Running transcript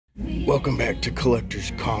Welcome back to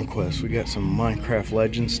Collector's Conquest. We got some Minecraft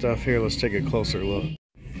Legends stuff here. Let's take a closer look.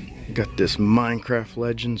 Got this Minecraft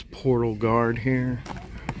Legends portal guard here.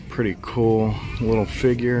 Pretty cool little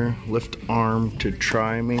figure. Lift arm to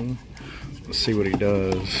try me. Let's see what he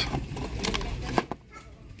does.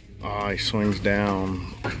 Ah, he swings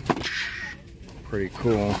down. Pretty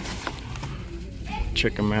cool.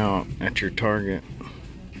 Check him out at your target.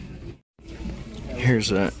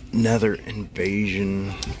 Here's a Nether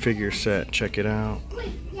Invasion figure set. Check it out.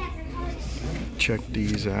 Check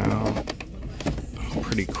these out.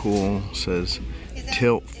 Pretty cool. Says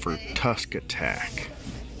tilt for tusk attack.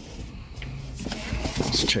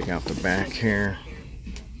 Let's check out the back here.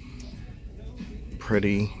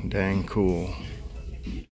 Pretty dang cool.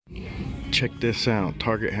 Check this out.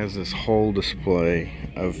 Target has this whole display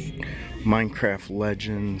of Minecraft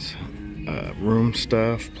Legends room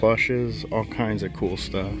stuff, plushes, all kinds of cool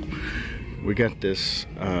stuff. We got this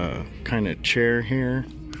kind of chair here,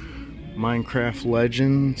 Minecraft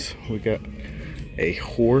Legends. We got a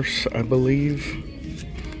horse, I believe.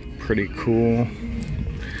 Pretty cool.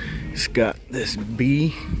 It's got this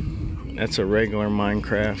bee. That's a regular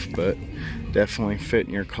Minecraft, but definitely fit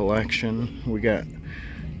in your collection. We got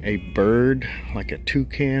a bird, like a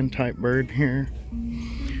toucan type bird here.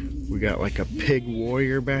 We got like a pig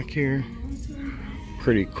warrior back here.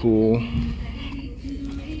 Pretty cool.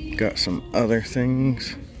 Got some other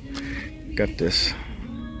things. Got this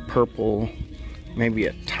purple, maybe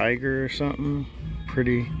a tiger or something.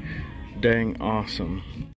 Pretty dang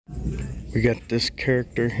awesome. We got this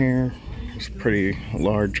character here. It's pretty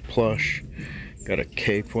large plush. Got a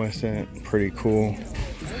cape with it. Pretty cool.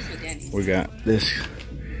 We got this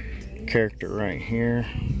character right here.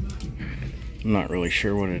 I'm not really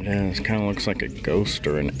sure what it is. Kind of looks like a ghost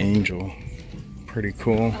or an angel. Pretty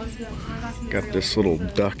cool. Got this little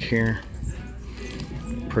duck here.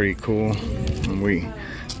 Pretty cool. And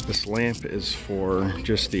this lamp is for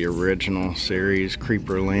just the original series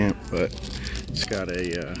creeper lamp, but it's got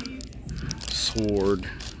a sword,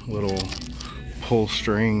 little pull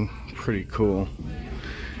string. Pretty cool.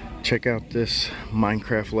 Check out this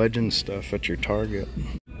Minecraft Legends stuff at your Target.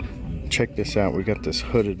 Check this out. We got this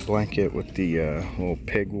hooded blanket with the little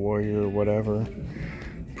pig warrior or whatever.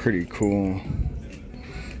 Pretty cool.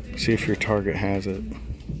 See if your Target has it.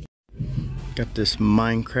 Got this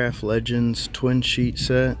Minecraft Legends twin sheet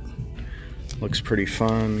set. Looks pretty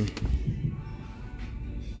fun.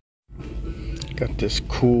 Got this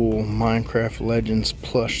cool Minecraft Legends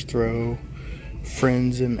plush throw.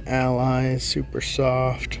 Friends and allies, super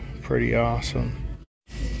soft. Pretty awesome.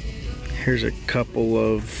 Here's a couple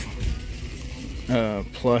of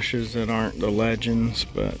plushes that aren't the Legends,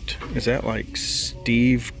 but is that like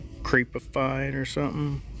Steve Creepified or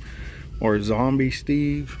something? Or Zombie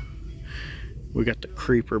Steve? We got the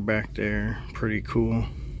creeper back there. Pretty cool.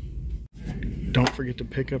 Don't forget to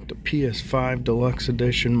pick up the PS5 Deluxe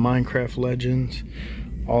Edition Minecraft Legends.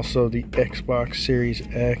 Also the Xbox Series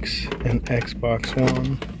X and Xbox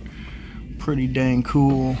One. Pretty dang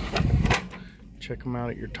cool. Check them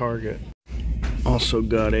out at your Target. Also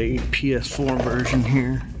got a PS4 version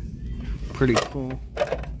here. Pretty cool.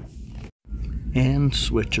 And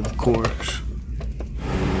Switch, of course.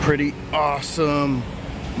 Pretty awesome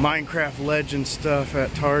Minecraft Legends stuff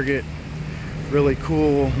at Target. Really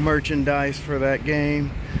cool merchandise for that game.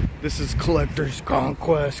 This is Collector's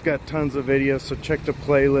Conquest. Got tons of videos, so check the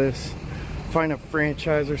playlist. Find a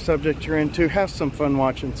franchise or subject you're into. Have some fun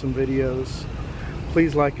watching some videos.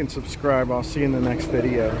 Please like and subscribe. I'll see you in the next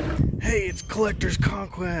video. Hey, it's Collector's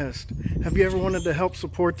Conquest. Have you ever wanted to help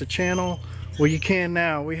support the channel? Well, you can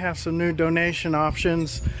now. We have some new donation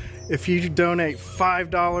options. If you donate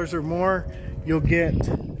 $5 or more, you'll get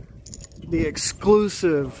the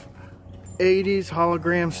exclusive 80s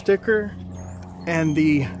hologram sticker and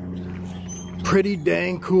the pretty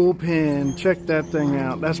dang cool pin. Check that thing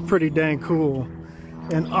out. That's pretty dang cool.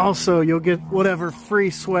 And also, you'll get whatever free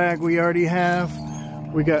swag we already have.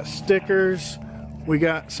 We got stickers. We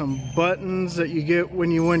got some buttons that you get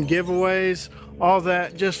when you win giveaways. All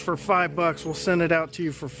that just for $5. We'll send it out to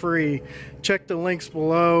you for free. Check the links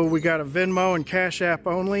below. We got a Venmo and Cash App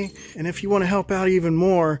only. And if you want to help out even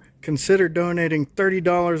more, consider donating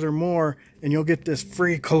 $30 or more and you'll get this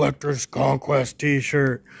free Collector's Conquest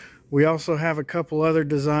t-shirt. We also have a couple other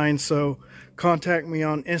designs, so contact me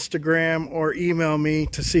on Instagram or email me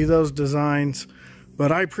to see those designs.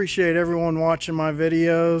 But I appreciate everyone watching my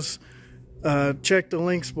videos. Check the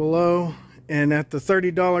links below. And at the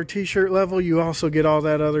 $30 t-shirt level, you also get all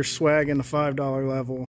that other swag in the $5 level.